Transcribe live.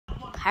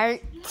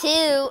part 2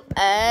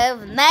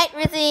 of night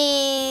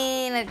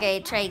routine.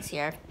 Okay, Trey's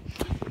here.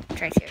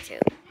 Trey's here too.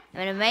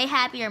 I'm in a very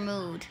happier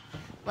mood.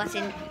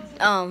 Watching,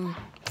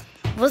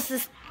 what's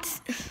this?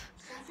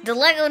 The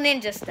Lego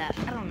Ninja stuff.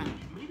 I don't know.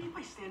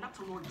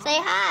 Say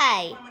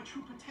hi.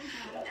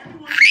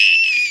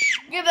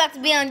 You're about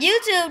to be on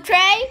YouTube,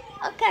 Trey.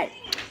 Okay.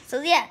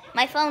 So yeah,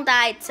 my phone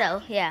died,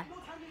 so yeah.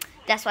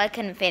 That's why I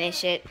couldn't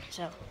finish it.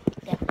 So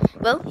yeah.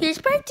 Well, here's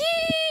part 2.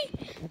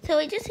 So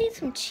I just ate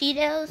some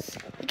Cheetos.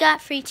 We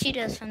got free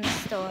Cheetos from the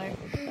store.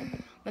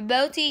 I'm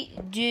about to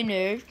eat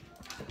dinner.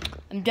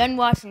 I'm done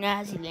watching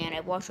Naziland.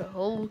 I watched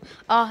all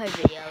her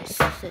videos.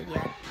 So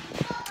yeah.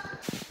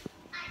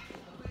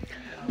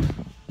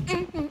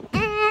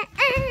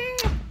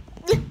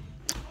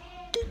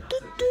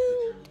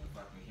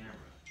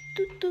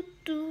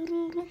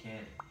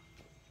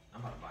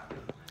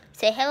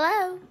 Say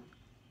hello.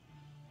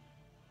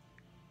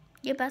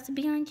 You're about to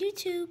be on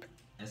YouTube.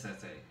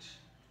 SSH.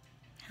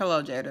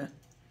 Hello, Jada.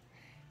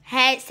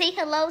 Hey, say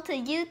hello to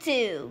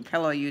YouTube.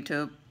 Hello,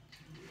 YouTube.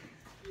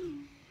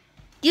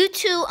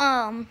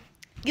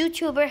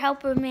 YouTuber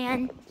helper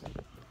man.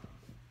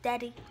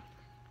 Daddy.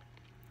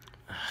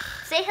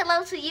 Say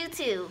hello to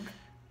YouTube.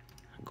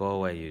 Go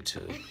away,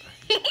 YouTube.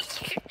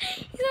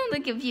 He's on the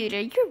computer.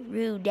 You're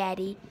rude,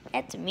 Daddy.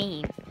 That's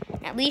mean.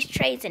 At least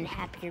Trey's in a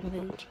happier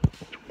mood.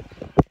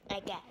 I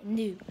got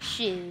new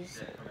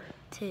shoes,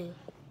 too.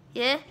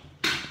 Yeah?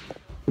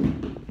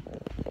 When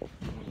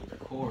you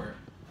record,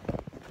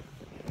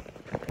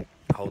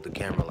 hold the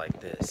camera like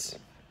this.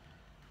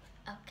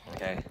 Okay.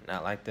 Okay?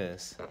 Not like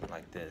this.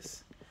 Like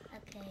this.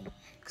 Okay.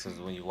 Because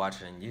when you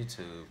watch it on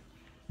YouTube,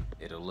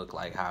 it'll look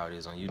like how it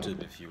is on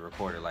YouTube. If you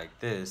record it like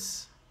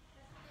this,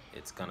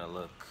 it's gonna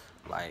look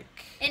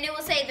like... And it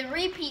will say the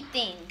repeat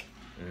thing.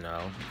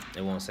 No,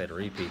 it won't say the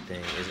repeat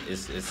thing.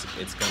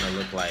 It's gonna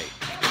look like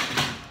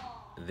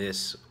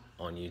this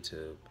on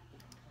YouTube.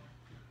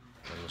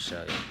 Let me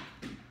show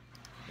you.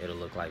 It'll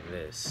look like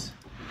this.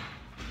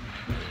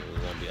 And we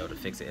won't be able to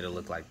fix it. It'll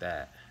look like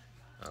that.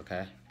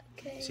 Okay?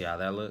 Okay. See how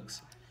that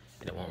looks?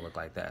 And it won't look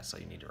like that. So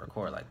you need to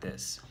record like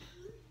this.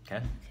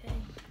 Okay? Okay.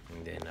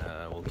 And then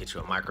we'll get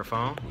you a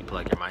microphone. You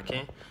plug your mic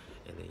in,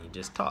 and then you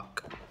just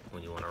talk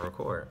when you want to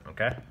record.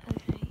 Okay?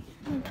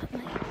 Okay.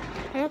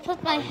 I'm gonna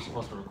put my How are you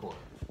supposed to record?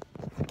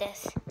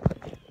 this.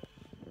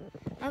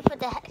 I'm gonna put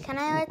the. Can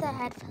I wear the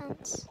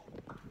headphones?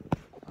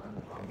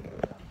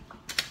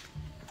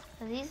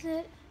 Are these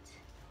it?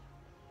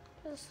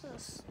 What's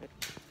this?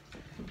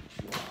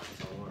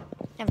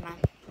 Never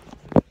mind.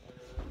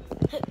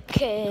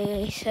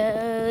 Okay, so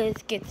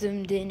let's get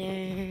some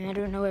dinner. I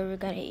don't know where we're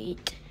gonna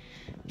eat.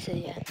 So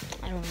yeah,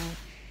 I don't know.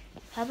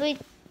 Probably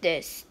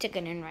this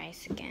chicken and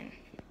rice again.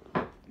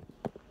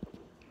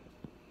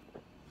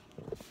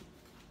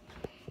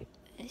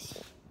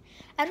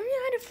 I don't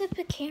know how to flip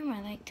the camera.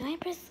 Like, do I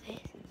press this?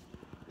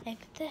 Like,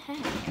 what the heck?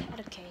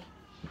 Okay.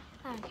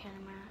 I don't care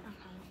anymore.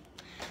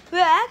 Okay. We're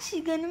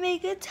actually gonna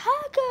make a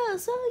taco.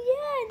 So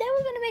yeah, then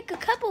we're gonna make a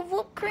cup of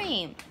whipped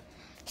cream.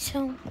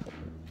 So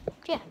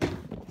yeah.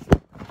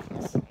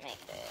 Let's make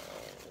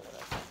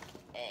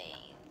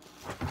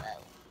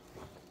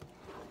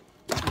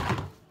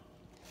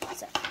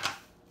so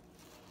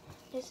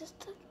is this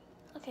stuck?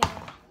 Okay.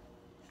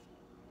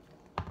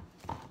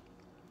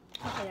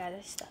 Okay, yeah,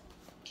 this stuck.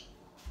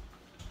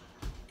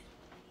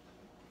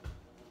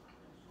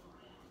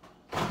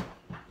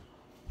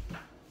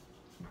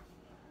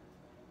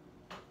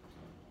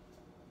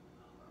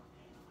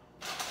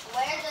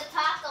 Where's the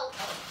taco?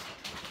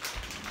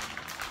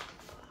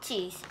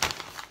 Cheese.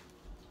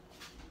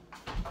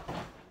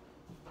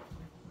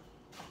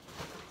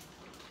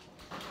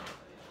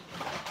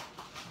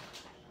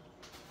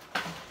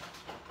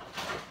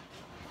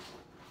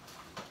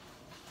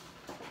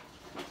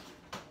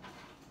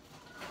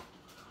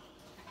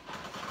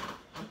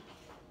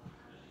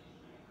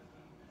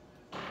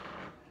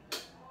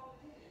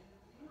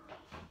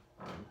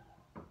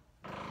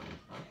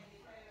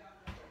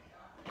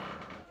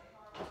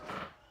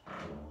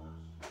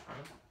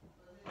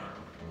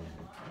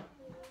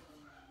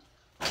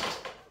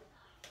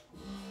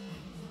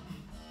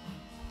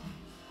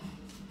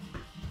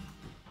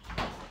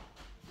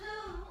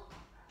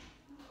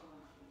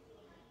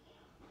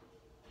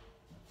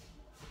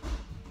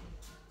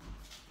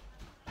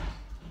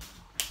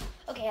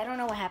 Okay, I don't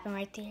know what happened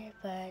right there,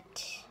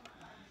 but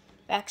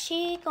we're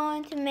actually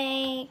going to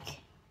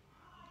make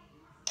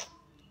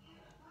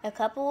a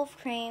couple of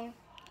cream,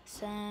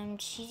 some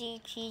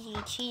cheesy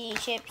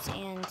chips,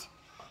 and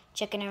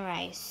chicken and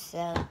rice. So,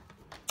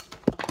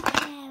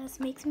 yeah, let's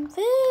make some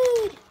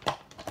food.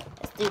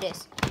 Let's do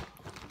this.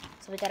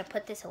 So we gotta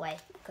put this away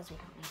because we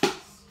don't need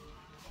this.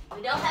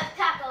 We don't have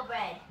taco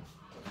bread.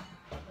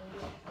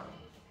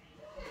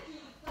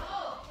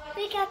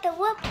 We got the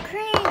whipped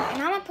cream,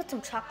 and I'm gonna put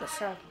some chocolate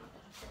syrup.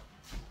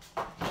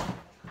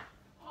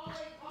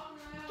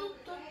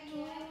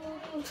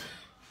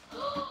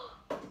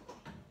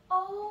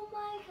 Oh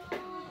my god.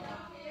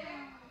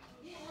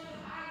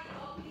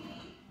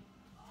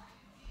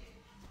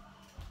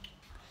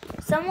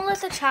 Someone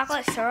let the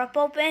chocolate syrup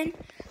open,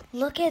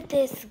 Look at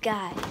this,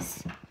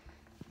 guys.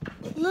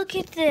 Look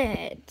at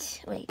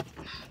that. Wait,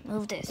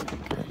 move this. Oh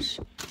my gosh.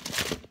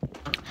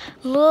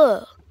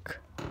 Look.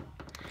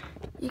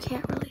 You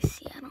can't really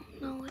see. I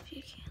don't know if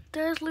you can.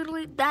 There's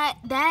literally that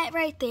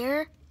right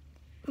there.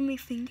 Let me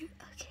finger.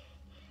 Okay.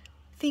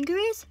 Finger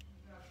is?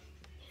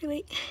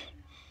 Wait.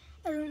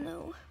 I don't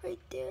know. Right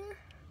there.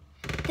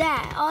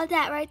 That. All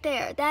that right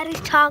there. That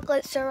is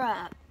chocolate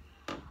syrup.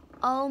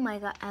 Oh my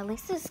god. At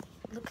least this.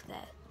 Look at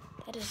that.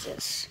 That is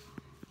just.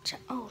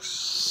 Oh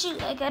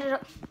shoot. I got it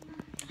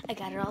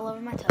all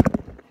over my toe.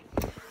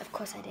 Of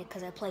course I did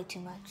because I played too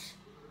much.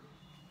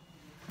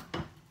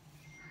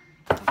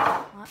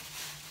 What?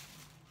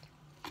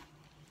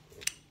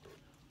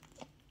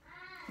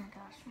 Oh my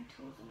gosh, my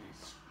tools are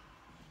mess.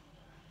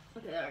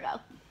 Okay, there we go.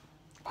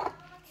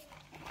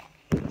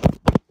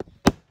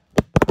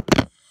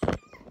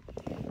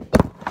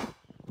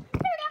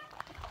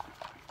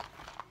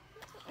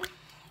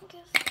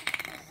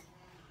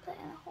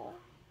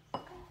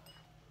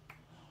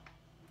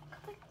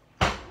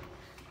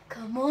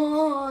 Come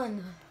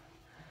on!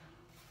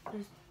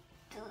 Let's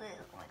do this.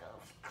 Oh my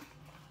gosh.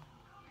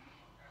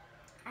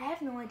 I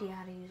have no idea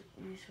how to use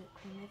whipped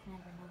cream. I've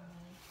never known.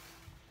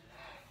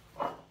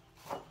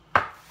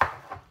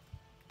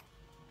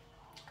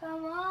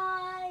 Come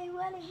on,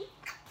 buddy.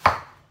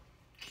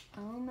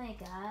 Oh my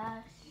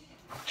gosh.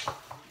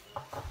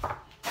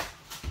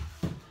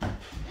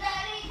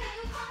 Daddy, can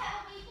you come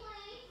help me,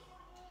 please?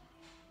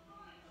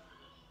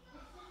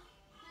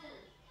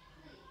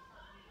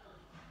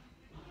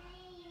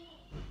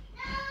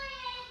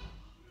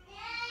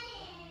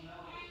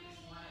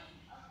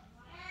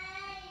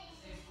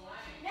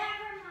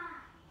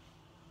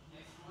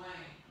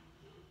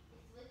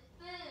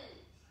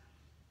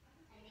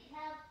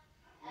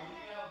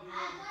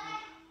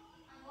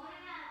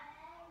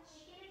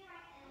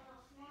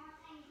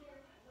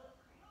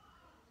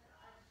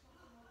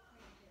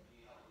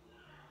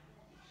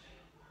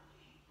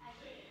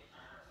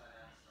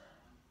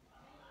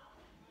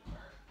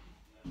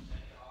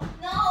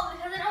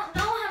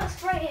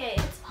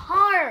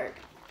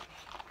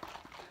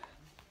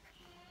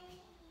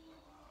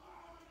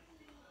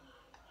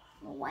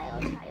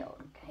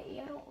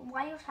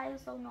 Wild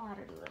childs don't know how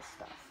to do this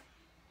stuff.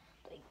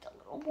 Like the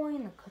little boy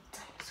and the good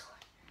dinosaur.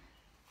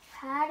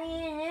 How do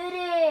you do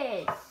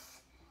this?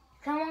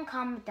 Someone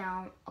comment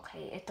down.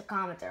 Okay, if the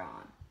comments are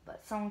on,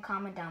 but someone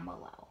comment down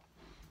below.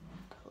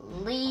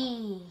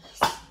 Please.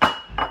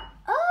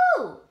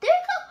 Oh, there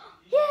you go.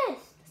 Yes.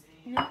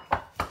 No.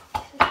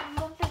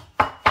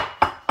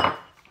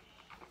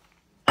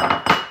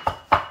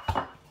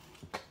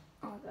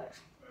 Oh my gosh.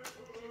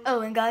 Oh,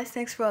 and guys,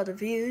 thanks for all the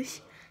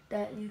views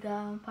that you got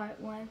on part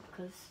 1,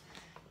 because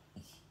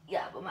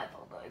yeah, but my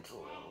phone died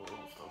so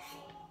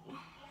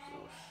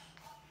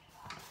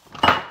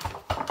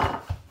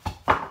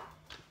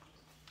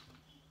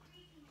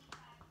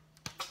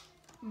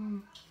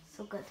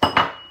so good.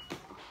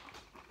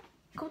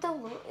 Comment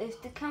down below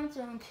if the comments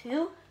are on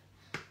too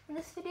in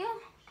this video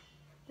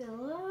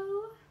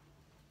below.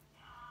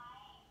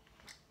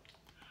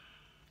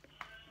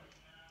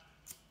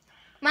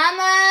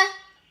 Mama.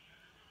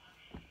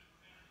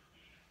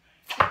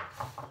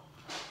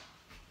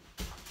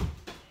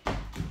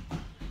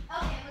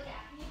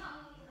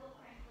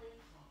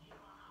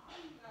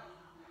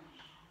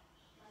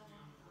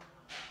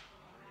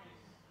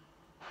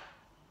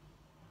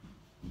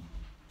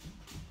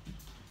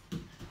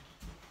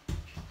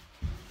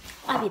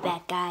 I'll be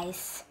back,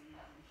 guys.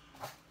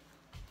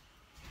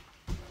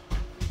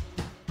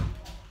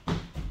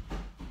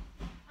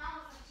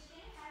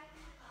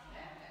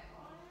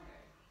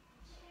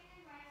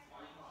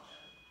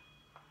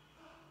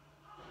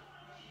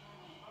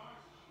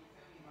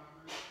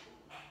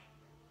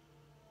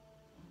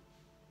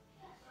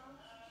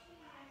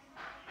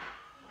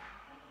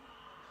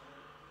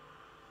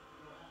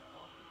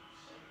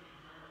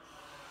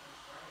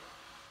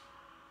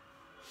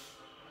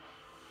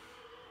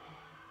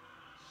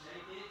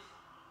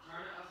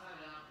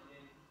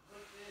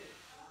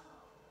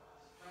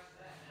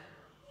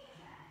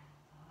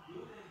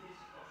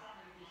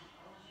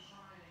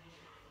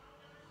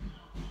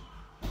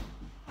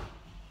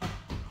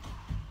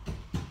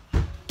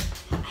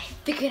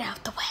 Figured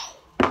out the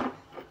way.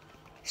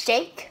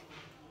 Shake,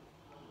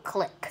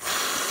 click.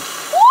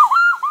 Oh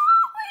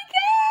my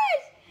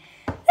gosh!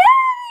 Oh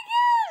my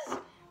gosh!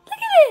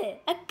 Look at it!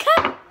 A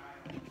cup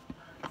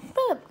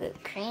full of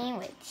whipped cream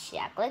with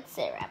chocolate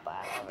syrup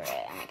all over it.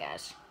 Oh my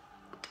gosh.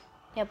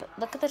 Yeah, but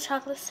look at the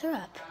chocolate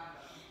syrup.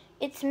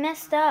 It's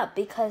messed up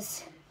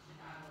because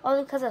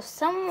of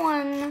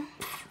someone,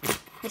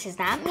 which is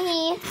not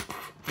me.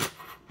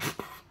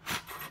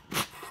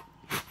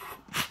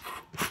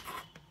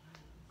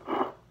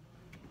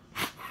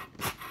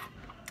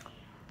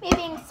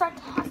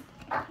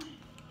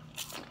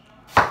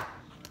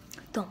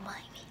 Don't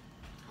mind me.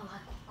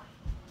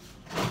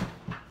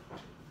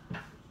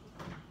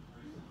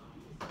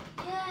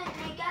 Yeah, and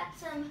I got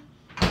some.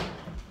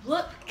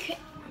 Look,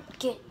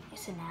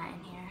 it's a gnat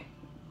in here.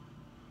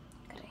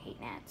 I hate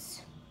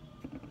gnats.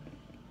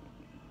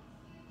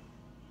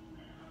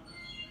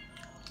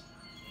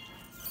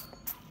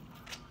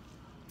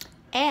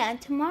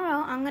 And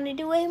tomorrow I'm gonna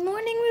do a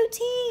morning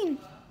routine.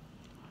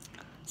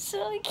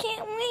 So I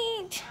can't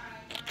wait.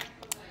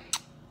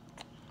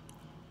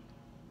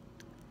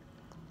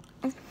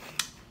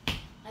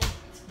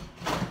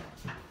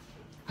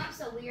 I'm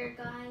so weird,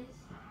 guys.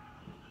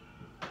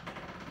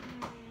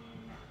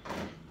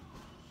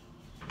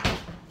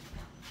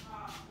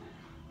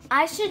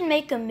 I should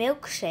make a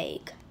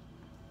milkshake.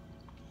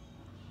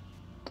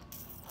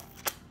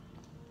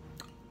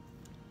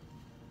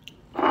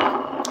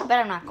 But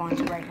I'm not going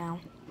to right now.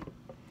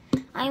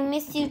 I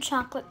miss you,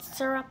 chocolate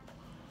syrup.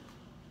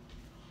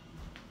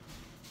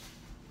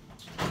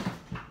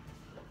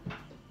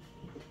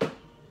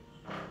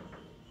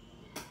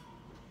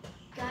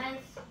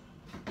 Guys,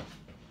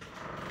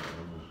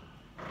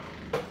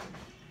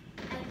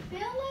 I feel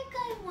like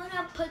I want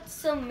to put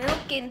some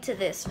milk into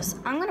this. So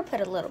I'm going to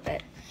put a little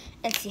bit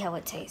and see how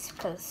it tastes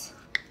because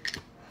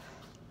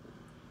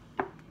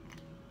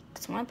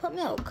when I put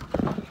milk,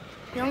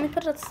 you only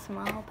put a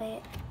small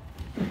bit.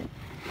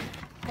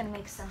 I'm gonna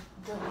make some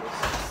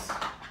delicious.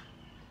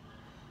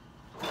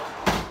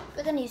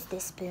 We're gonna use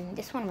this spoon.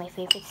 This is one of my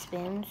favorite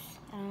spoons.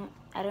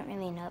 I don't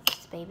really know if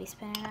it's baby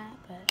spoon or not,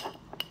 but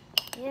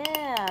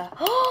yeah.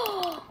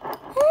 Oh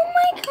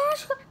my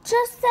gosh!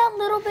 Just that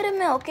little bit of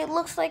milk. It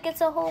looks like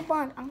it's a whole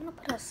bunch. I'm gonna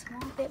put a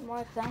small bit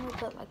more. Cause I'm gonna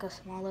put like a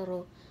small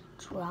little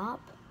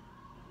drop.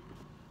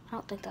 I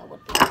don't think that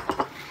would be.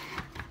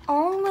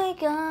 Oh my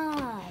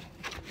god!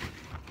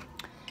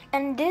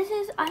 And this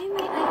is I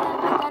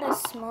got a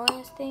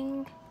s'mores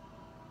thing.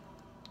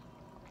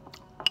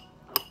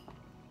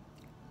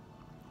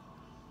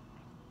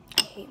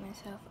 I hate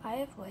myself. I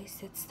have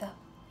wasted stuff.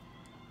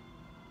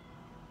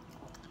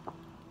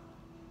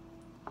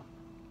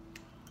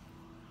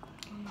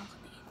 I'm not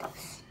gonna eat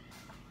this.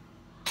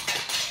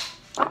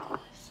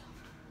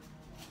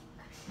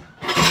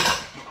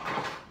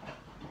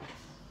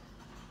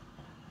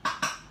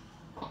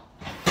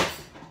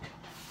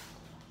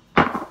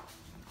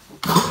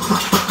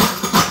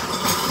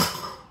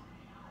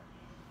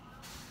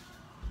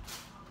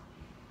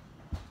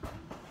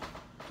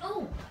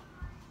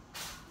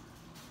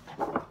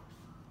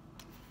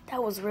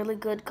 That was really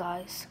good,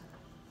 guys.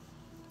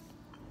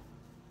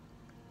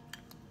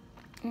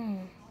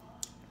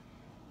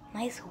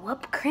 Nice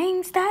whipped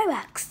cream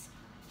Starbucks.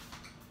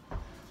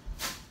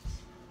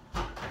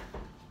 I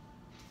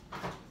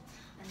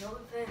know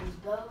it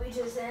finished, but we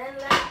just end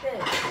like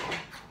this.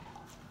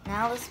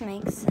 Now let's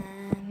make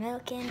some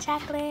milk and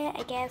chocolate,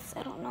 I guess.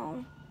 I don't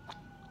know.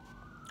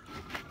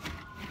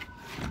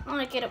 I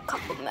want to get a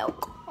cup of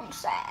milk. I'm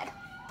sad.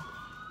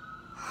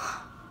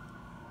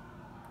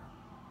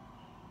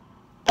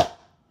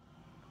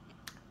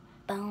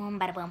 Boom,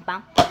 bada boom,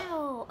 bum.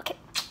 Oh, okay.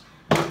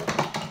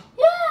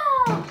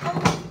 Yeah!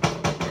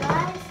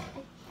 Guys,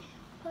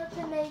 I'm about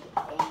to make a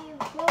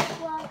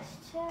Roblox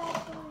chat.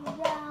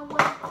 Yeah,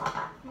 with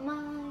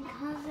my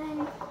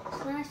cousin,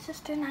 my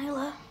sister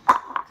Nyla. You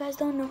guys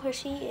don't know who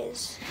she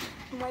is.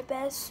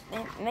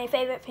 My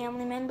favorite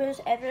family members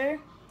ever.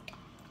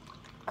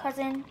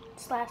 Cousin /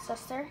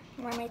 sister,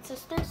 mermaid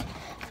sisters.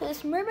 So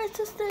this mermaid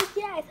sisters,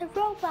 yeah, it's a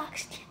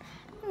Roblox chat.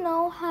 I don't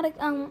know how to,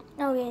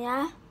 oh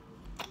yeah.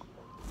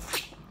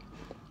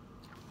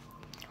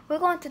 We're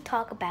going to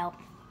talk about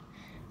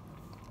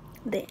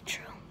the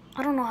intro.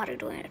 I don't know how to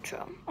do an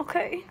intro.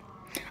 Okay.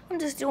 I'm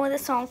just doing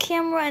this on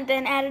camera and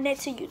then adding it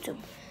to YouTube.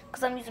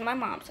 Because I'm using my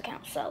mom's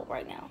account. So,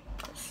 right now.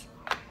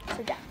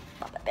 So, yeah.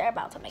 They're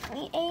about to make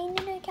me a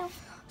new account.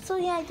 So,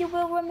 yeah, you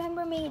will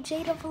remember me,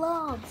 Jada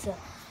Vlogs.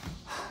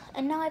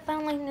 And now I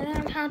finally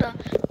learned how to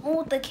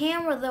hold the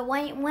camera the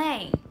right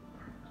way.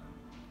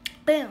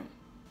 Boom.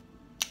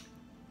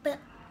 Boom.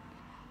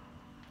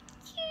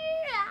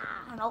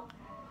 Yeah. Nope.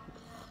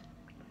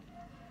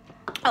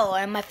 Oh,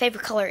 and my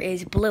favorite color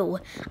is blue.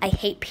 I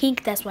hate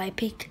pink. That's why I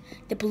picked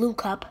the blue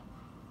cup.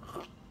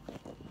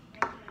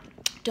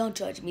 Don't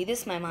judge me.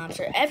 This is my mom's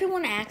shirt.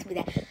 Everyone asks me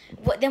that.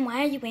 Then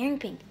why are you wearing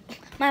pink?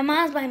 My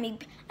mom's buying me.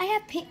 I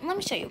have pink. Let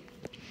me show you.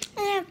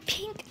 I have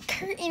pink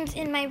curtains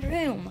in my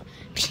room.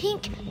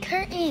 Pink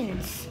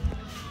curtains.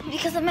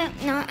 Because I'm not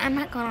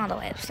going all the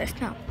way upstairs.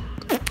 No.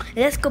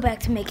 Let's go back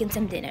to making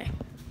some dinner.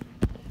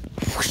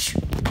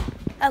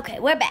 Okay,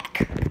 we're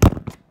back.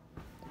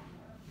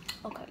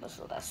 Okay, let's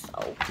do this.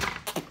 So,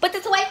 put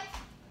this away.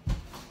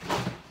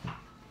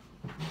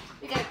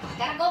 We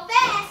gotta go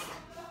fast.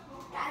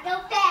 Gotta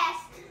go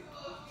fast.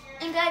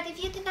 And guys,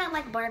 if you think I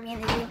like Barbie in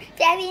the dream,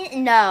 Daddy,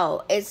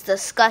 no, it's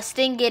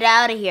disgusting. Get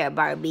out of here,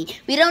 Barbie.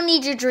 We don't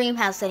need your dream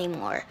house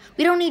anymore.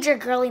 We don't need your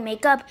girly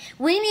makeup.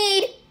 We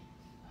need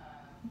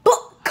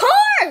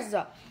cars.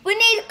 We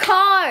need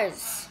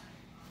cars.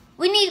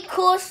 We need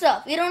cool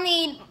stuff. We don't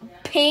need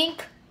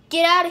pink.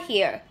 Get out of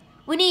here.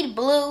 We need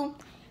blue,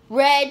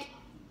 red,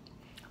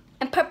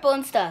 and purple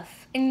and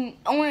stuff, and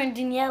orange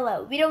and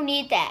yellow. We don't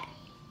need that.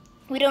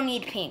 We don't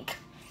need pink.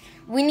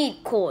 We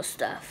need cool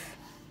stuff.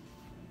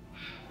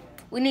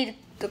 We need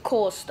the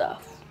cool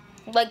stuff,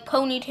 like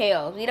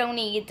ponytails. We don't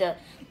need the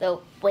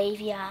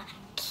wavy,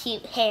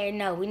 cute hair.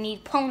 No, we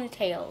need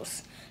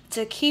ponytails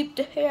to keep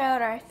the hair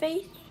out of our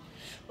face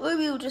Or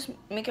we would just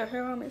make our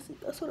hair all messy.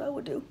 That's what I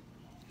would do.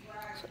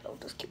 So I'll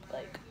just keep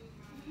like.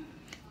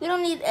 We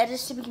don't need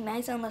edges to be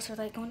nice unless we're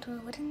like going to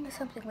a wedding or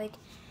something like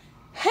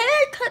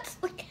haircuts.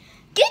 Like,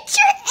 get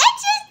your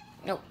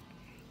edges. No,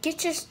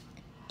 get your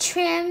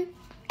trim,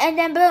 and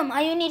then boom.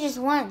 All you need is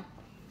one.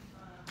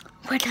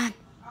 We're done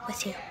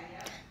with you.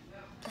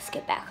 Let's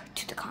get back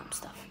to the calm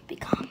stuff. Be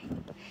calm.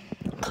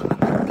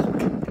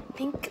 Calm.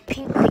 Pink,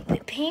 pink, pink,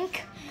 pink,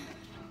 pink.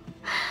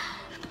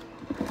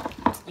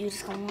 You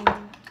just go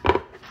on.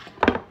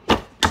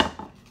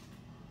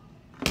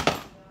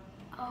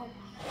 Oh,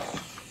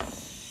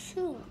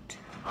 shoot.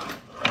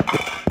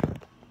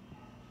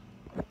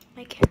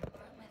 I can't put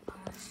my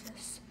phone. It's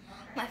just,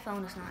 my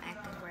phone is not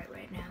acting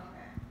right now.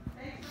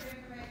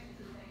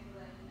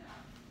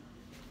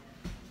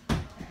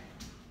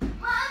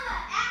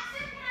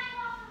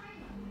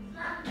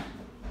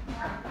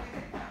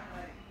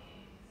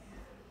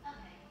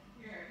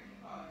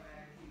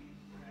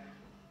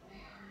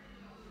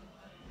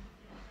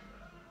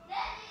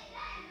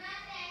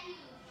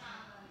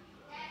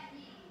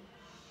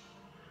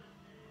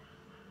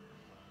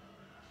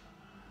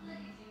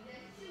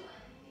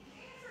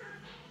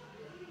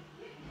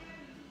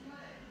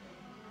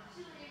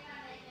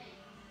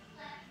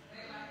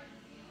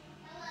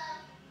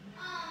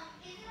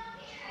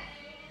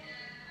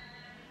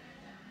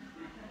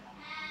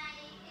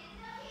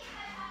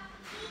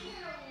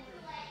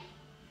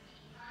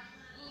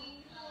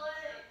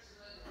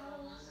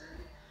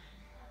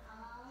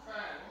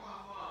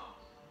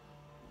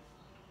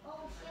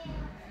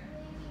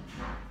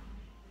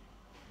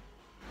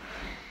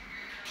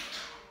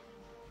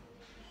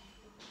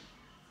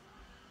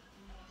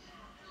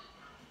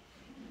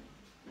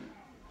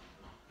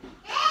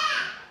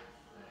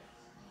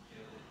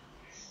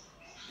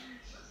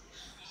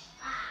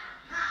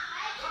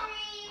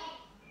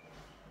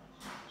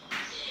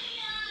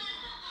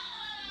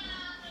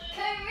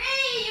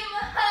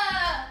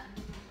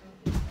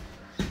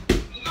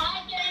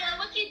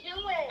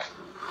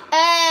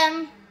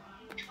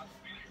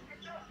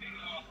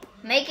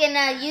 Making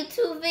a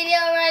YouTube video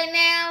right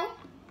now.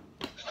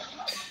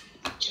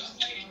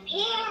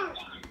 Yeah.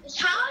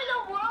 How in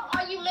the world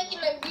are you making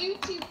a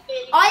YouTube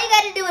video? All you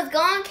gotta do is go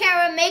on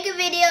camera, make a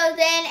video,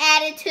 then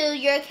add it to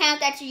your account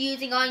that you're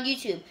using on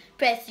YouTube.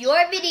 Press your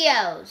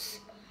videos.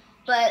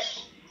 But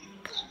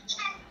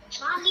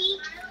Mommy,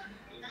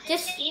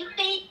 just you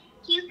think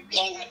you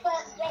can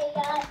put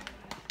that?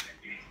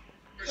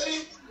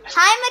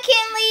 hi,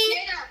 McKinley.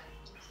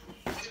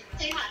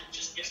 Say hi.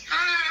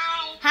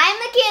 Hi. Hi,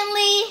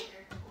 McKinley.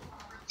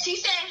 She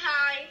said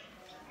hi.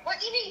 We're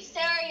eating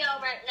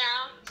cereal right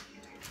now.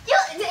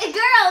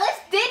 Girl,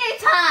 it's dinner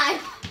time.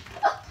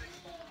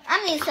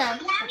 I need some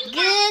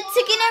good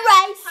chicken and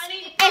rice,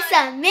 and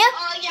some milk,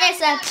 and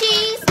some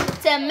cheese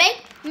to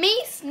make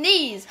me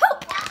sneeze. Woo.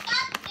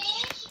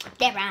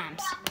 That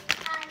rhymes.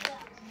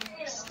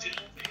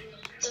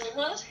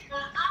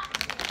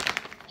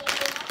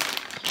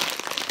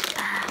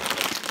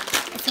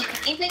 It's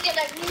okay. You making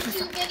a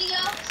YouTube video?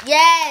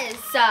 Yes.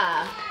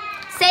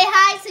 Say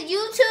hi to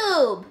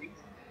YouTube.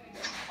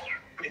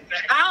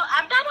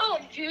 I'm not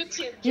on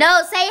YouTube.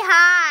 No, say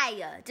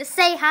hi. Just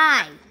say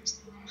hi.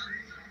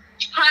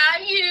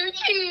 Hi,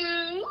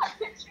 YouTube.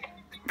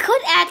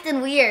 Quit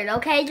acting weird,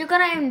 okay? You're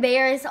gonna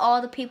embarrass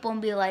all the people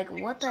and be like,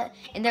 what the?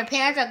 And their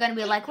parents are gonna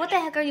be like, what the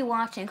heck are you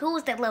watching? Who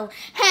was that little?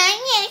 Hey,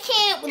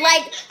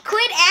 like,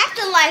 quit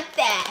acting like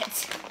that.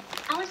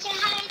 I want to say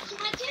hi to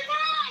my dad.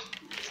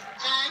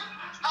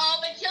 Oh,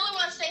 but Killer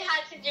wants to say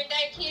hi to your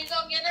dad. Can you go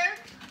get her?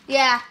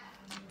 Yeah.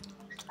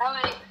 All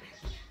right.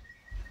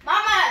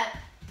 Mama.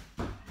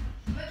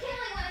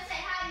 McKinley wanna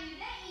say hi to you.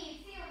 They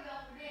eat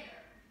cereal for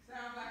dinner.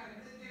 Sounds like a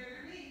good dinner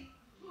to me.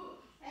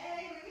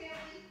 Hey,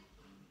 McKinley.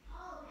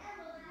 Oh,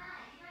 hello,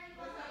 hi.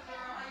 What's up, girl?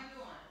 How you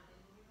doing?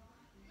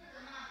 Look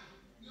at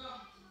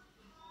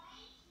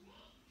mommy.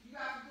 You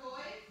got some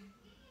toys?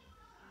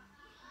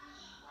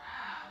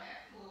 Wow,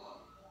 that's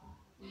cool.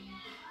 You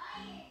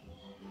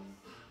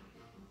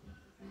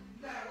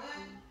got a what?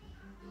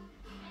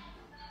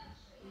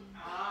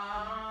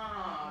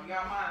 Oh,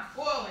 y'all mind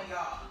spoiling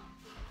y'all.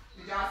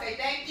 Did y'all say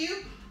thank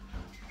you?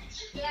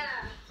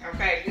 Yeah.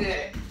 Okay,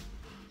 good.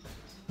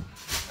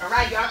 All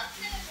right, y'all.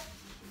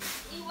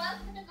 He was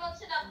gonna go to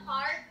the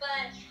park,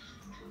 but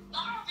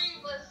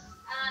Barbie was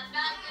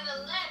not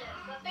gonna let him.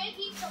 But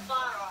maybe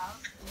tomorrow.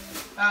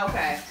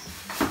 Okay.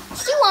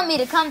 She want me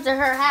to come to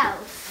her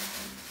house.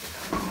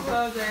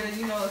 Well, Jada,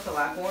 you know it's a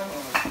lot going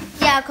on.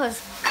 Yeah,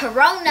 cause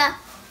Corona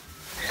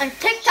and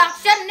TikTok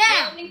shutting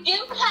down. We do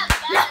have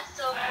that,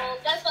 so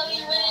that's why we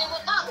went in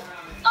with Bobby.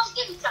 Oh,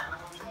 give me some.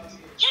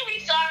 Give me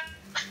some.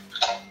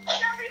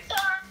 Give me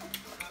some.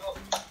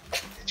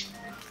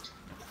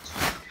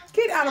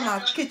 Get out of my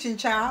kitchen,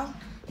 child.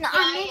 No,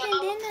 I'm making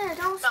dinner.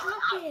 Don't stop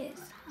it.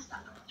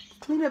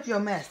 Clean up your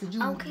mess. Did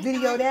you Okay.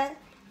 video that?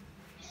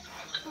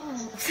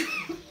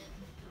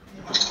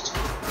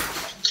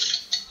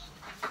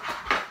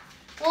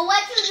 Well,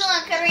 what you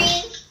doing,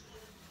 Kareem?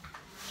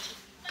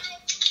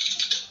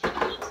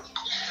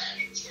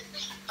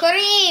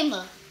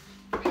 Kareem,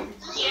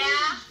 Yeah.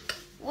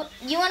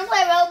 You want to play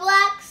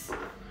Roblox?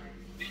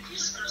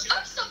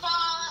 First of all,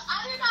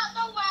 I do not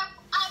know where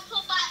I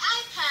put my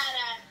iPad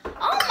at.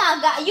 Oh my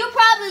God, you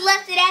probably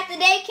left it at the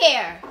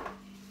daycare.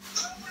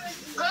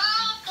 Girl,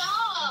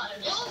 God.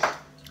 It was,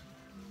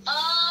 I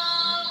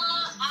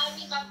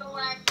remember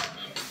where I put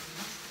it.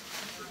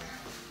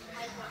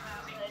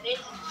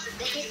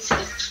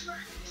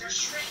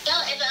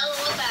 Don't in the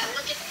LOL bag.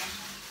 Look at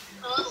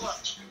the LOL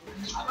watch.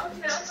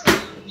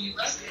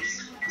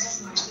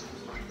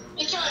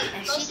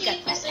 Go see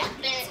if it's in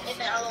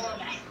the LOL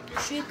bag.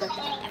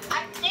 I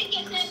think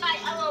it's in my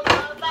LOL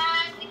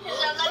bag because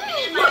I left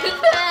it in my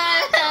LOL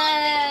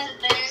bag. It's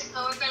there, so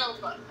we're gonna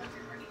look.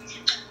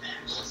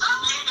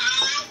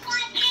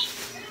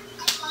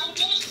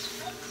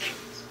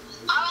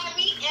 Alright,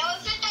 it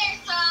was in there,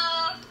 so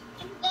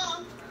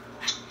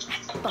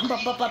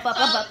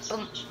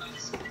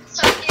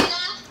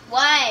Dana,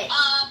 What?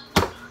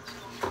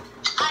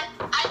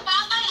 I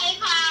found my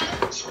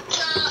iPad.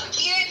 So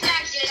here's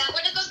actually, I'm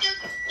gonna go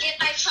get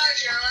my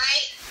charger,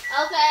 alright?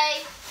 Okay.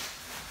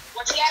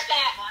 Once you get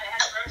that,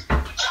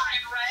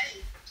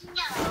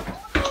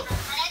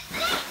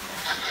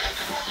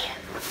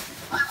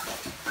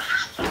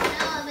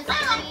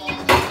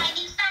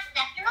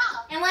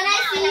 And when I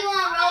see you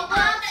on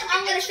Roblox,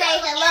 I'm gonna say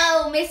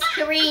hello, Miss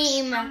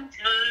Kareem.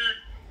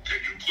 Can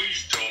you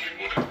please tell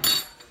me what it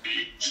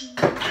means?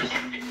 If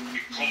I'm going to be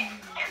caught,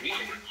 I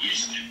want to at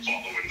least keep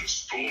following the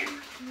story.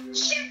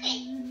 sure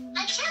thing. I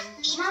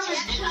trust you. Mama, can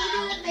you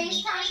do the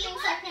FaceTime thing so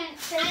I can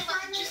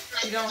FaceTime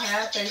it? You don't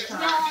have FaceTime.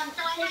 No, on I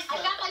Facebook.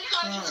 got my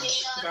charger,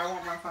 But I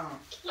want my phone.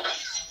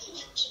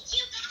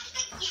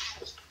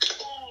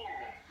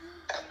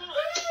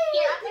 Hey,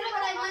 I did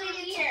what I wanted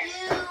it to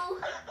do.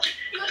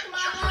 Look,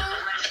 Mama.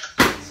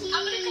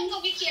 I'm gonna come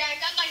over here. I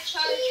got my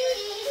charger.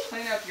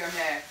 Clean up your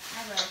mess.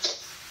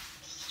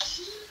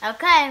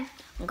 Okay,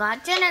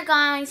 got dinner,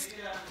 guys.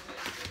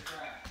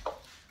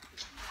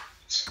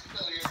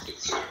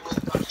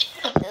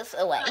 Put this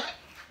away.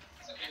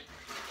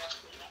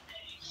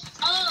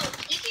 Oh,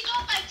 you can go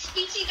my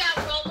TT got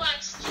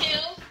Roblox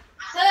too.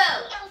 Who?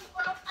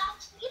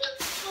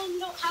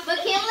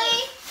 McKinley?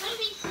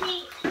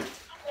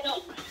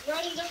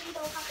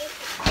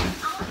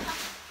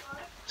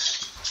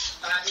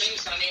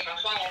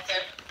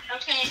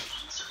 Okay.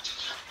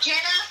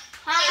 Jenna,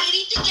 Huh? you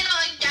need to get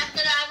on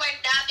after I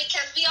went down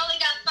because we only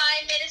got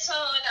 5 minutes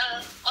on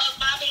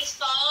Mommy's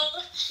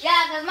phone.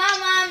 Yeah, because my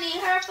mom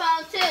needs her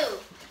phone too.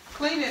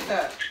 Clean this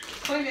up.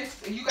 Clean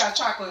this. You got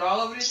chocolate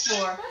all over this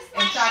floor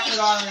and chocolate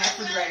all in that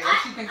refrigerator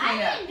that you can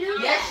clean up.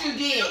 Yes, you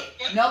did.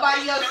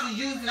 Nobody else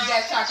uses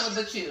that chocolate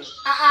but you.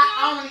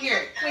 I don't want to hear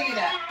it. Clean it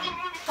up.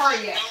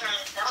 Hurry up.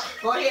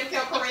 Go ahead and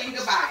tell Kareem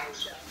goodbye.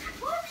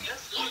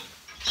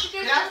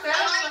 Did I say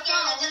Alright,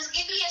 Jenna, just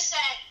give me a sec.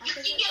 You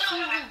can get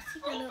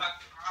on.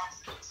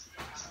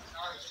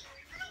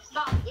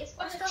 Mom, it's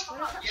for the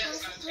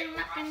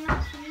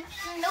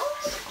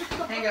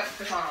hang up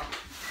the phone?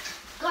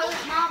 Go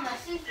with Mama.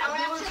 She's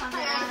doing something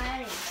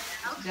already.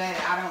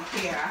 Daddy, I don't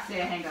care. I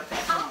said hang up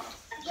that phone.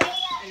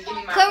 And give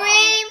me my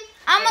Kareem, phone.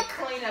 I'm And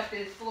clean up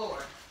this floor.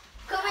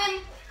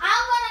 Kareem,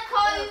 I'm gonna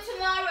call you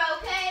tomorrow,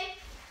 okay?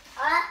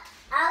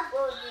 I'll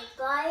go to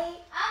guy.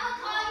 I'm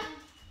gonna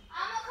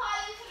call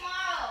you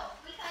tomorrow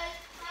because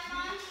my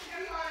mom needs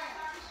her phone.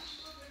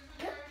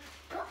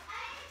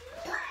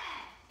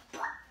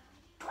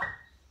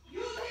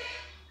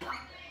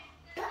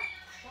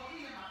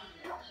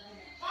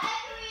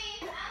 Bye,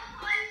 Kareem. I'm gonna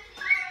call you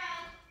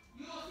tomorrow.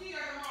 You'll see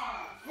her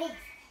tomorrow. Fix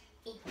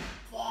it.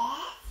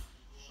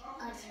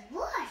 That was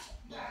wash.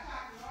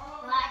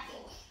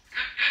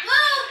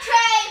 Move,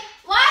 Trey.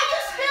 Why are you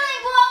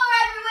spilling water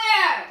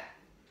everywhere?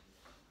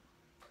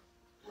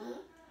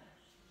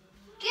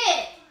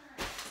 Get.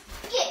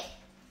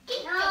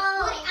 No,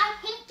 I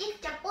think it's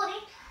the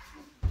booty.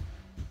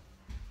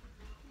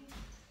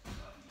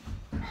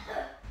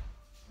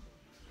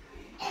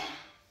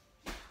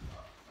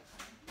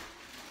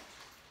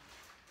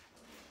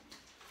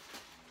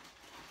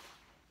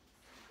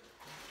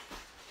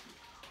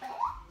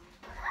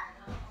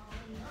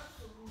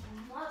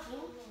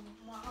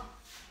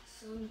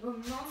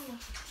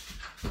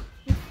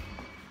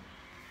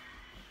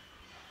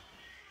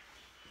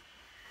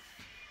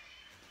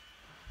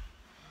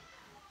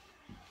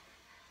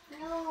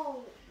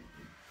 No,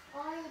 I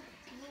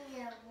be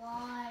a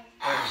water.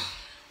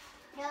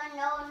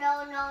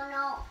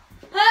 No.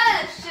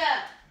 Hush.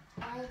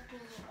 I be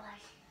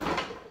wash.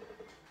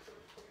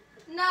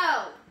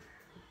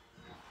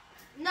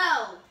 No.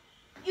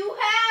 You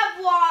have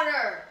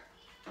water.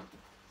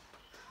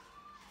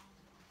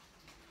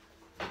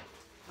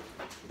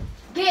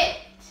 Get.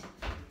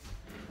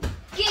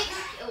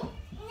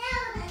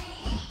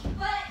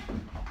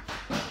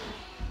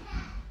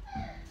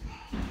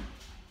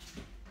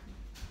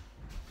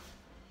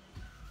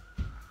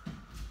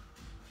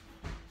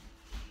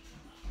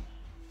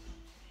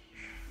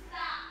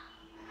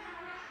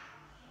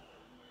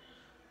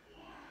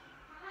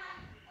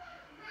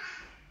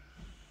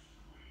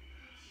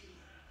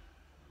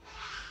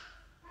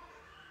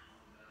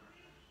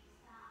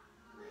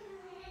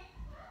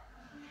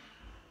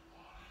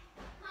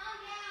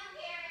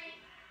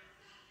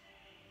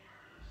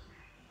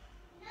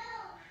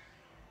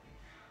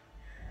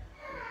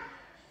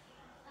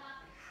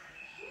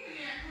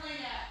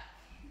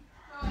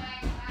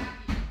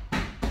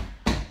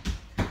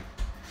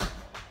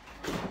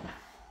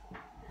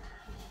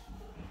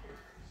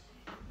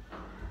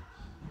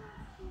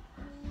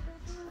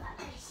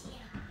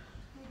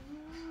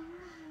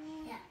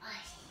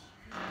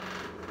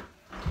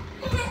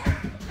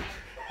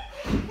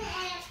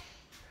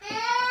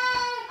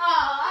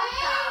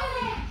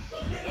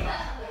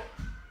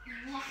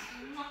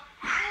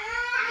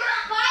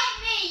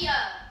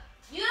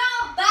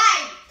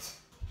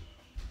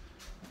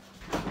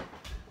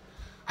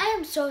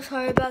 so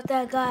sorry about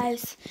that,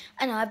 guys.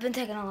 I know, I've been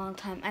taking a long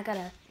time. I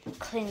gotta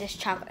clean this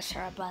chocolate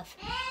syrup off.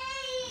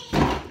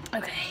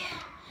 Okay.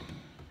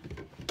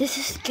 This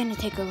is gonna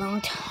take a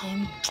long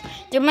time.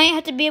 There might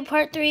have to be a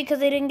part 3 because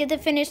I didn't get to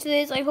finish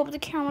this. I hope the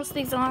camera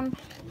stays on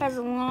as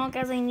long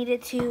as I need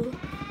it to.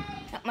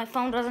 That my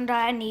phone doesn't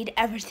die. I need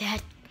everything.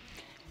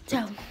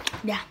 So,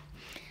 yeah.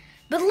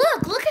 But look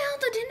at how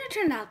the dinner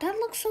turned out. That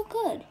looks so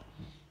good.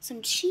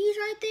 Some cheese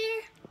right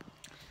there.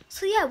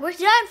 So yeah, we're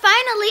done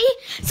finally.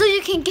 So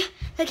I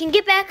can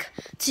get back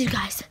to you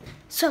guys.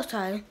 So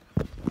sorry.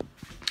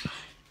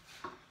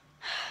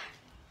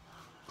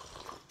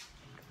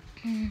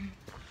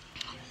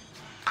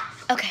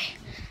 Okay,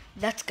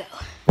 let's go.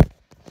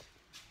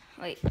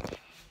 Wait.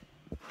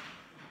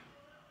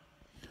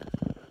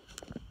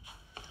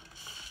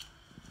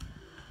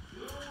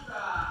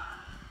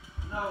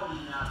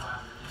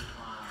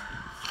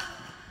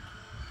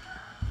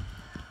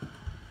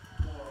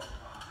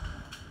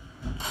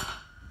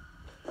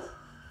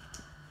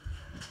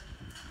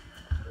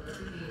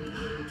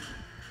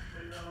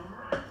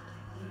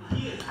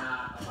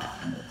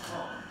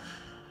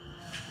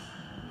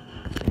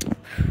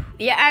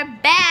 We are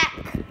back.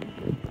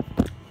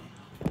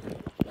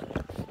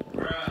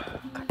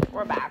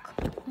 We're back.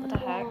 What the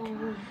heck?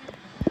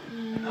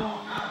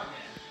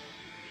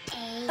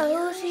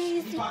 Oh,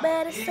 she's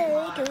better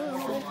say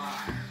good.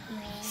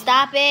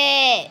 Stop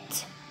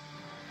it.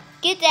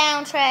 Get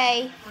down,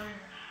 Trey.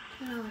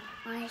 No,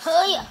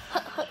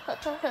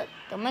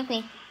 Don't make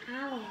me.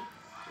 Ow.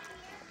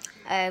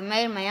 I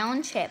made my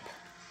own chip.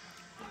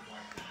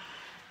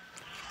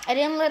 I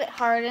didn't let it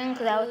harden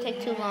because that would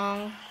take too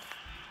long.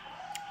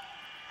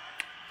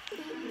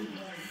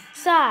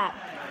 Stop.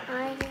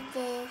 I did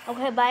this.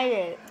 Okay, bite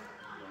it.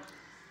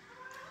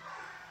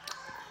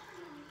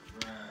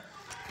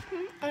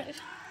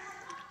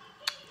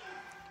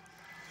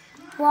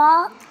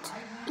 What?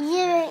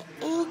 You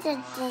eat it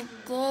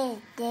today,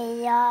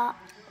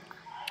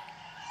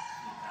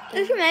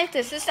 You can make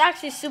this. It's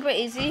actually super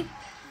easy.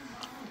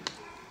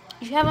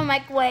 If you have a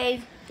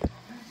microwave,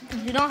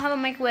 if you don't have a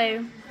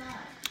microwave,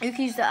 you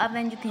can use the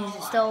oven, you can use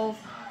the stove,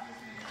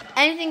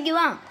 anything you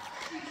want.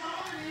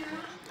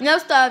 No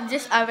stove,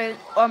 just oven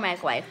or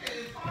microwave. You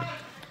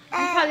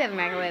probably have a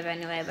microwave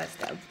anyway, but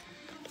still.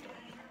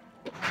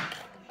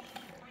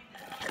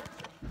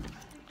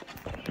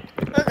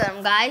 Look at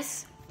him,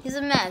 guys. He's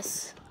a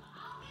mess.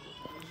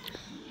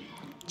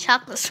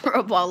 Chocolate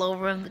syrup all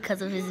over him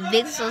because of his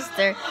big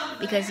sister,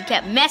 because he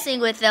kept messing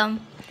with her,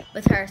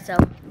 so.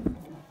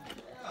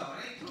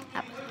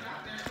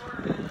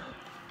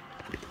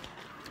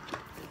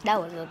 That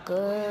was a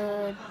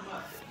good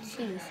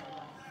cheese.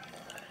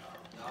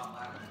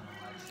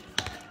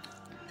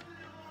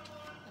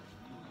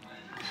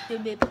 The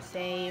people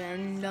say,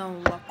 and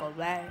don't walk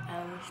away.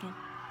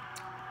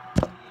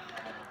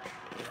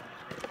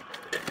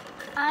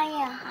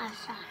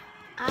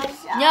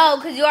 No,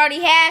 because you already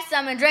had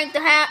some and drank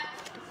the half.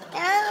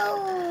 No.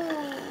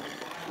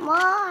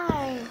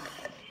 Why?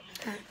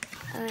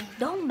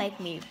 Don't make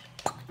me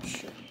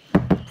punch you. I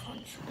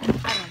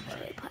don't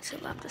really punch you.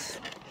 I'm just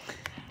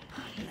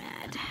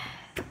mad.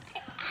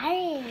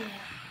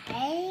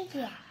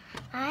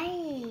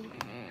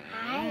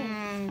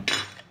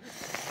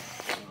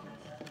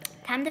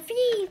 Time to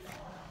feed.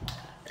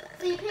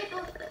 Feed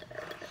people.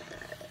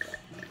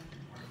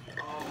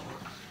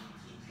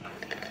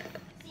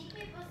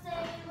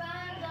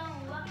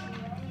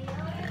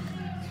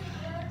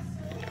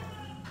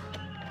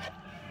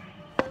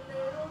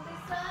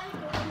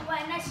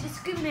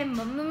 Screaming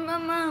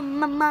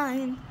my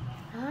mind.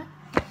 Huh?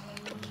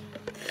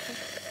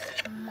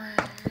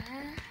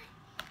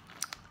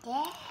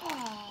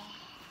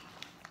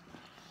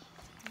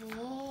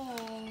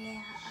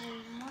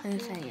 I'm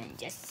saying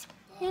yes.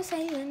 You're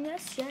saying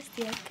yes, yes,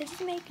 yes, because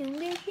it's making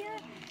me here.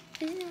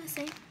 You're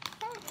saying,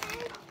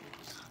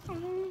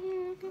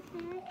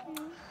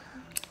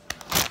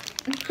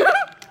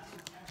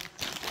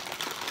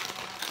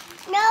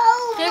 No.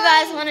 do you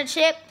guys want a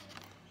chip?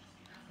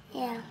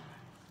 Yeah.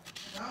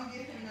 Don't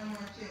give him no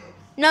more chips.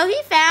 No,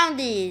 he found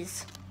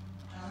these.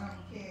 I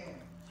don't care.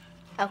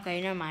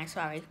 Okay, never mind.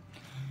 Sorry.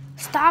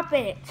 Stop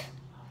it.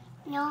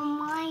 No,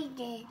 mine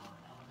did.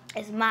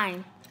 It's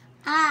mine.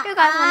 Ah, You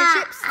guys want a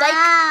chip? Steak?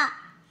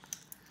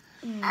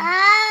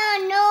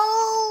 No.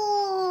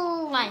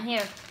 Fine,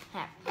 here.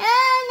 Have. No.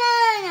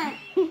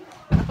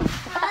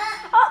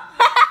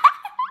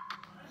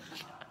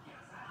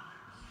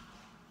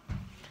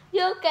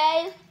 You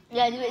okay?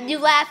 Yeah, you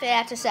laughing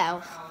at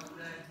yourself.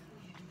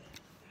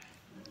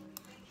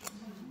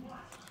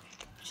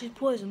 She's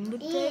poison, but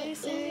they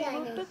say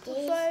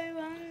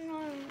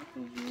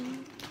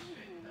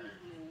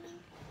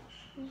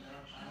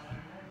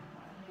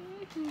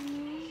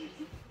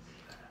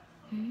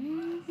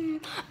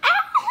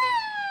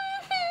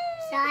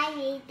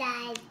Sorry,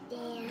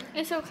 Daddy.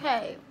 It's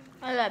okay.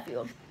 I love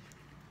you.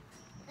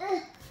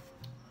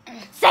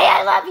 Say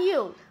I love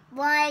you.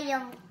 Why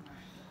don't?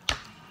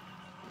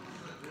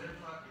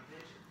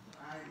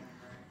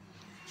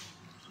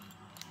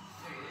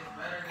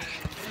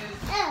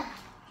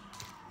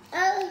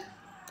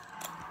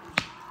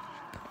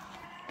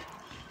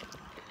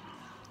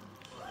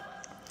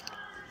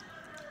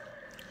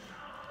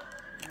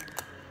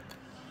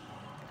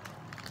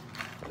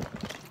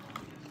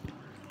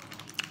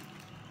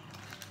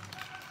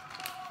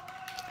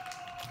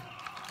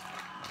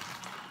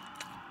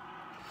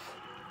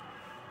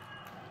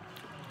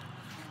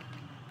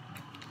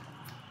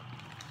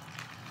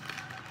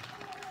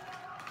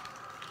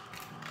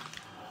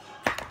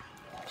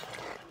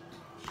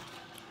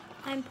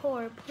 I'm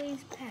poor.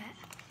 Please, Pat.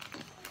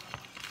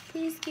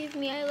 Please give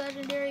me a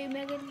legendary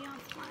Mega Neon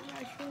Flying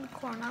Rush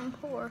Unicorn. I'm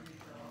poor.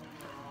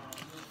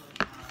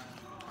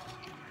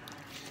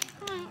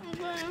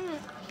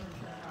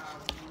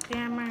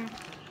 Camera.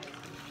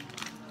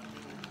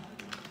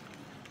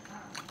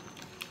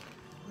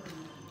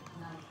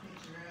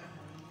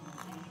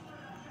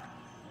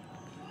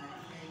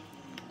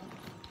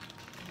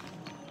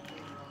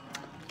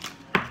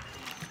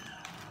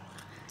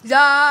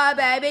 Yeah,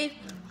 baby.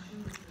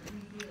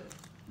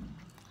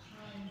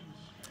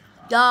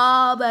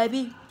 Yeah,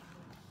 baby.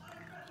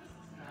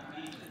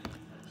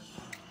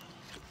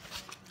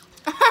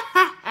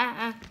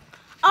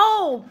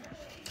 Oh.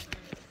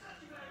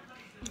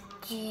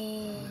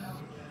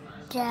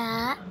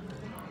 Ja,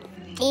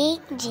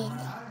 ik dit.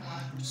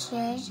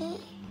 Sorry.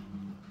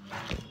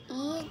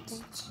 Ik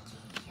dit.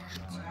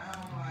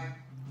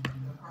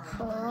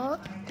 Voor.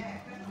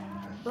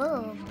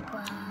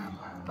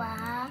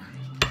 Papa.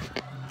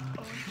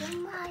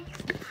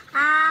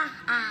 Ah.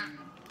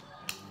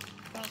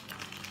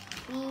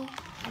 Ja.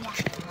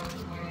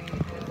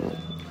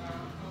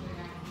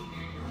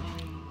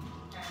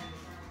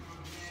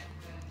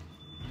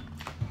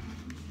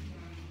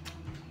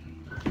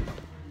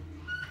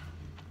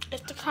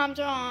 If the comments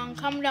are on,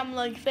 comment down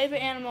below your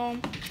favorite animal.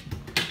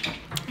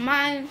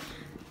 Mine,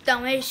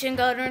 Dalmatian,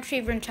 Golden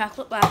Retriever, and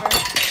Chocolate Lava.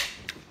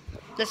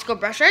 Let's go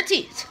brush our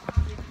teeth.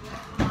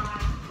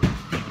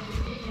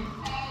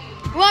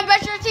 You want to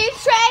brush your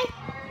teeth, Trey?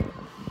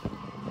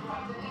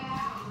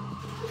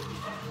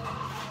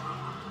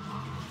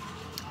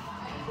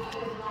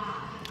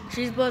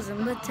 She's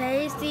buzzing but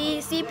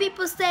tasty. See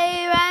people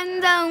stay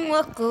and don't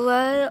walk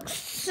away.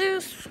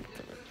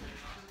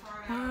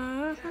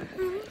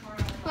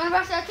 Want to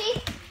brush our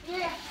teeth?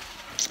 Yeah.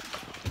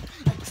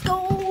 Let's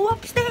go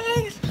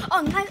upstairs.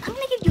 Oh, guys, I'm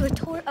going to give you a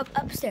tour of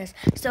upstairs.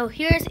 So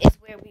here's is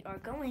where we are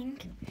going.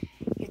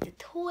 Here's the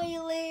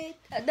toilet,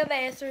 the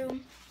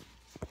bathroom.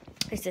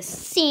 There's a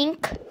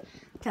sink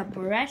to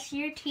brush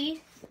your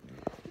teeth.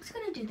 I'm just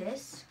going to do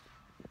this.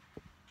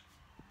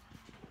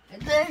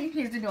 And then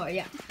here's the door,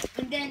 yeah.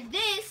 And then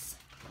this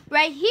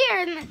right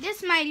here,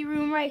 this mighty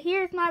room right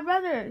here is my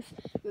brother's.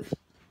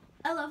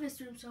 I love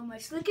this room so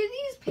much. Look at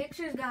these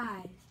pictures,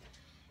 guys.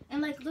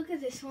 And like, look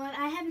at this one.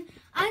 I'm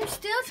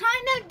still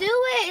trying to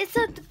do it.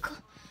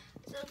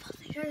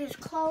 There's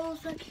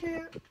clothes back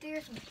here.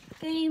 There's some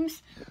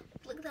games.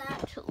 Look at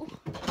that too.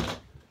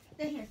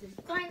 Then here's this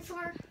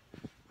dinosaur.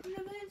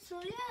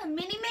 So yeah,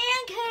 mini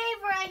man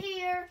cave right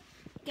here.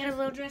 Get a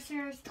little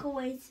dresser,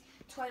 toys,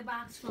 toy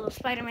box full of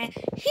Spider-Man.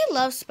 He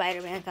loves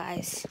Spider-Man,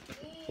 guys.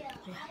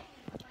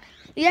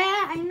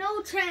 Yeah, I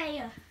know,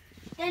 Trey.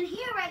 Then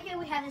here, right here,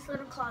 we have this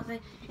little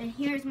closet. And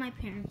here's my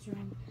parents'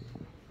 room.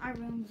 Our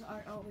rooms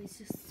are always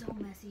just so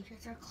messy.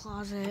 Here's our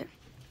closet.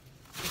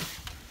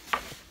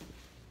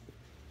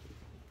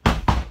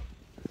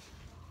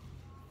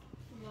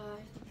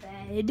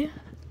 Bed. And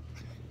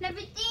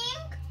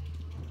everything.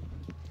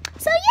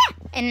 So yeah,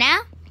 and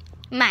now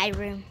my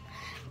room.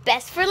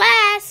 Best for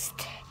last.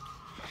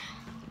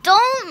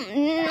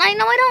 I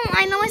know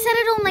I said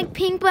I don't like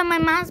pink, but my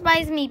mom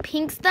buys me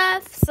pink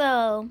stuff,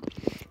 so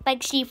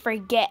like she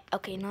forget.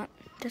 Okay, not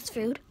this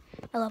food.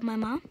 I love my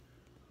mom.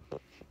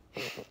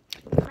 It's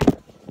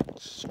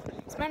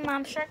my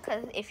mom's shirt,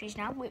 because if she's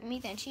not with me,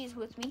 then she's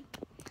with me.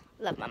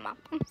 Love my mom.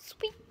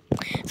 Sweet.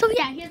 So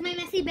yeah, here's my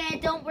messy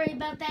bed. Don't worry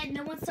about that.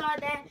 No one saw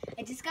that.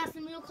 I just got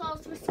some new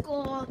clothes for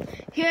school.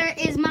 Here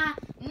is my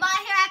Hero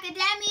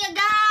Academia,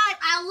 guys.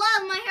 I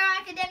love My Hero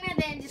Academia.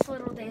 Then just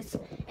little this.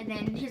 And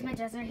then here's my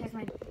dresser. Here's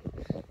my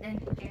air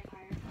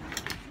fryer.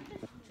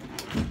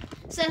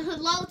 Say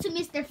hello to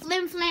Mr.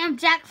 Flim Flam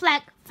Jack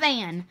Flack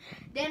Fan.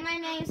 Then my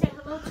name, say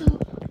hello to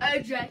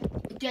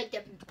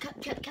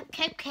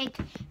cupcake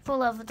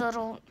full of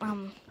little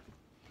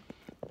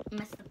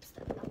messed up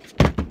stuff.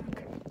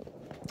 Okay.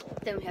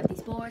 Then we have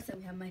these boards. Then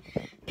we have my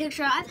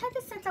picture. I've had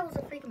this since I was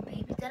a freaking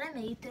baby. Then I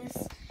made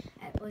this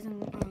at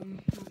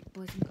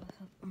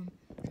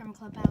Summer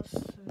Clubhouse.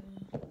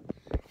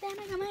 Then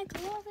I got my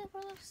closet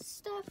full of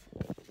stuff.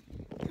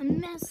 A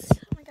mess. Oh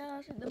my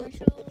gosh. And then my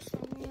shoes.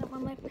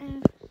 And my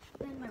pants.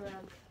 And my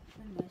rug.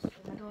 And this.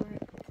 And my door.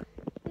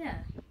 Yeah.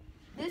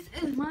 This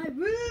is my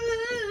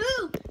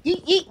room.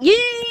 Yeet, yeet,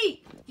 yeet.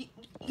 Yeet,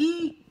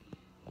 yeet.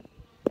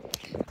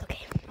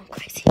 Okay, I'm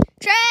crazy.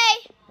 Trey!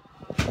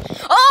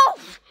 Oh!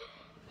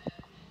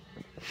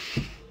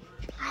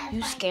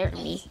 You scared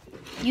me.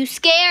 You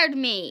scared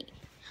me.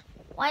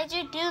 Why'd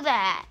you do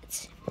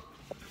that?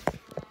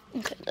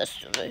 Okay, let's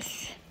do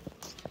this.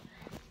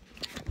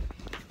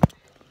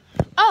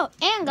 Oh,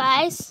 and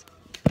guys,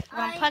 what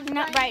I'm putting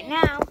up right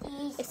now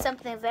is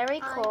something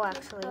very cool,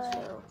 actually,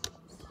 too.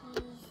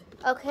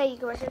 Okay, you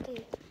can brush your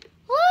teeth.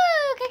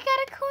 Look, I got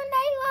a cool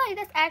nightlight.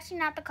 That's actually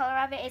not the color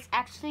of it. It's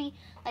actually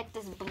like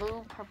this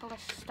blue,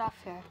 purplish stuff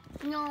here.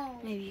 No.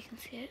 Maybe you can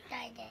see it.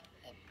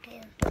 It's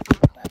blue.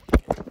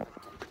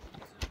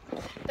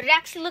 But it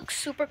actually looks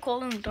super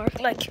cool in the dark.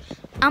 Like,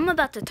 I'm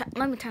about to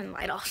let me turn the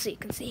light off so you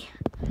can see.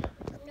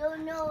 No,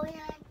 not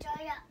turn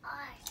it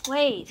off.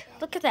 Wait,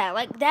 look at that.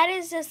 Like, that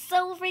is just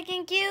so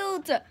freaking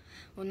cute.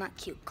 Well, not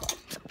cute. Cool.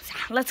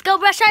 Let's go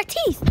brush our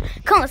teeth.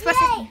 Come on, let's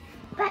brush our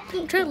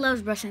teeth. Trey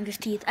loves brushing his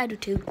teeth. I do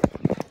too.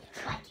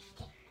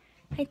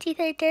 My teeth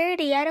are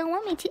dirty. I don't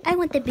want my teeth. I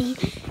want to be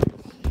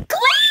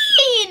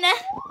clean. I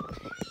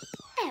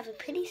have a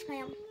pretty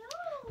smile.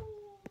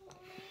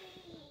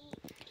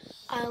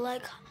 I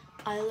look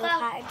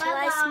hot until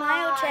I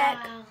smile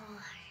check.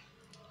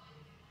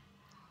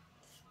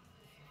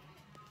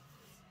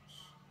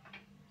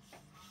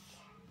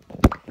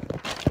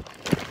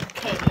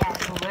 Okay, yeah,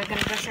 so we're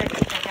gonna brush our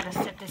teeth. I gotta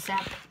set this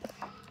up.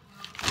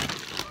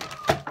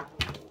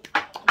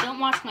 Don't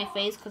wash my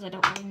face because I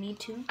don't really need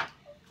to.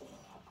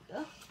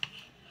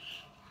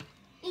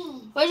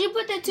 Where'd you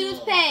put the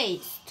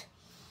toothpaste?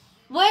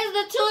 Where's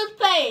the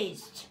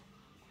toothpaste?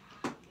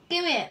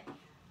 Give me it.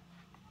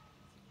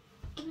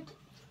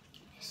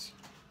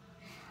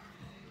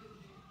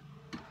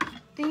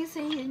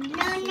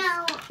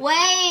 No.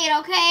 Wait,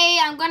 okay,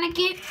 I'm gonna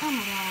get. Oh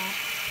my god.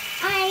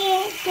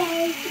 I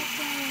say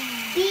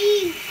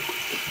B.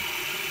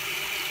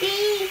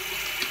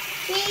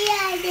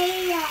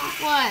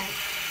 What?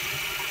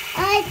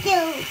 I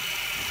do.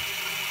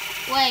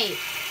 Wait.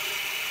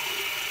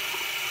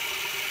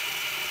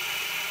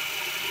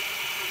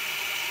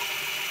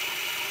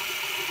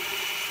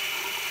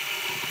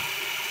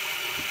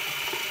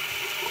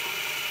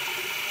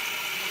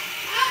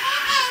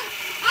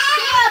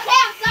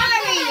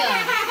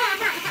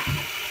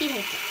 He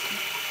hates it.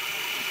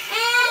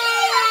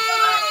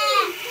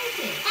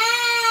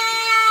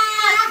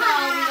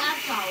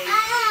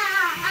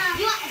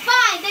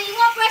 Fine, then you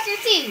won't brush your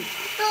teeth.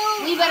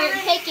 We better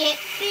take it.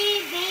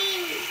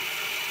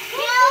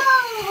 No.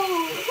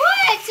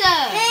 What?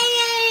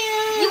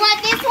 You want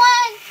this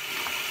one?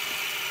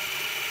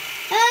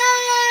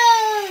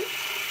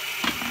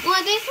 You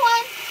want this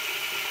one?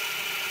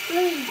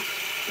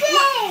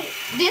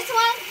 This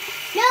one?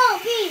 No,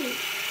 B.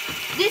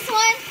 This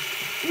one?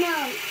 No,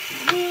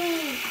 B.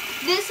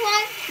 This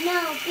one?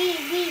 No, B.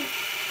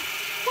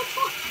 Which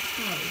one?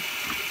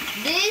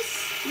 This?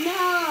 No,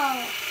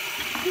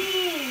 B.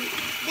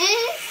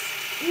 This?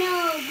 No,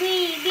 B.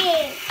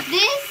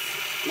 This?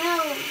 No,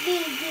 B.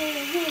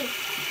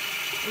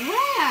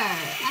 Where?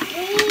 B.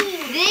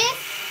 This?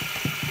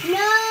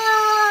 No,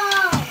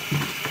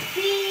 B.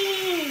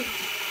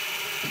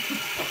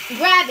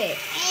 Grab it.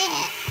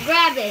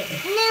 Grab it.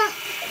 No.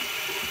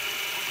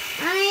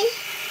 I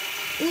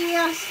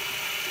just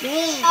B.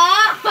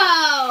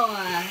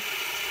 Oh!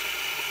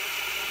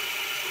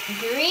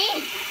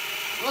 Green?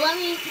 Well, let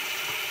me.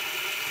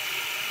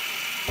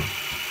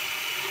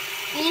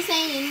 And you're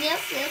saying yes.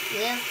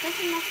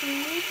 That's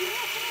nothing.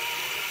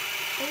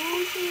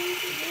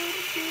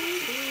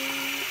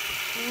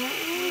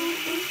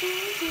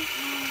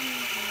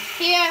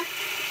 Here.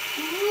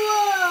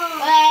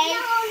 Whoa. Wait.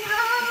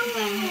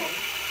 No.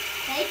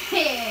 Take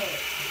it.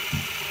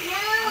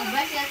 I'll No.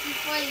 brush your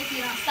teeth for you if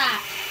you don't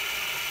stop.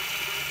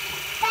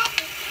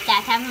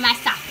 That's time for my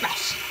soft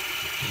brush.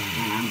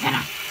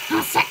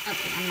 I'm sorry.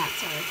 Okay, I'm not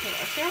serial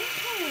killer. Serial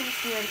killer is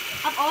weird.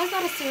 I've always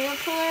thought a serial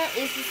killer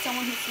is just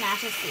someone who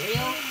smashes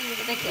cereal,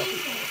 but they kill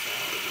people.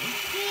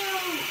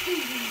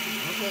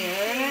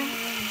 Weird.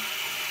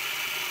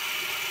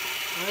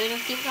 We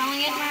just keep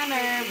calling it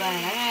murder, but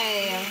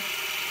okay.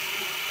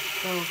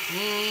 So,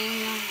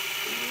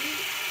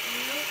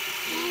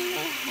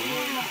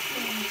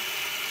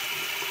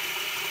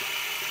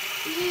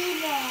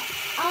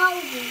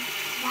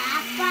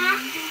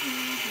 Papa.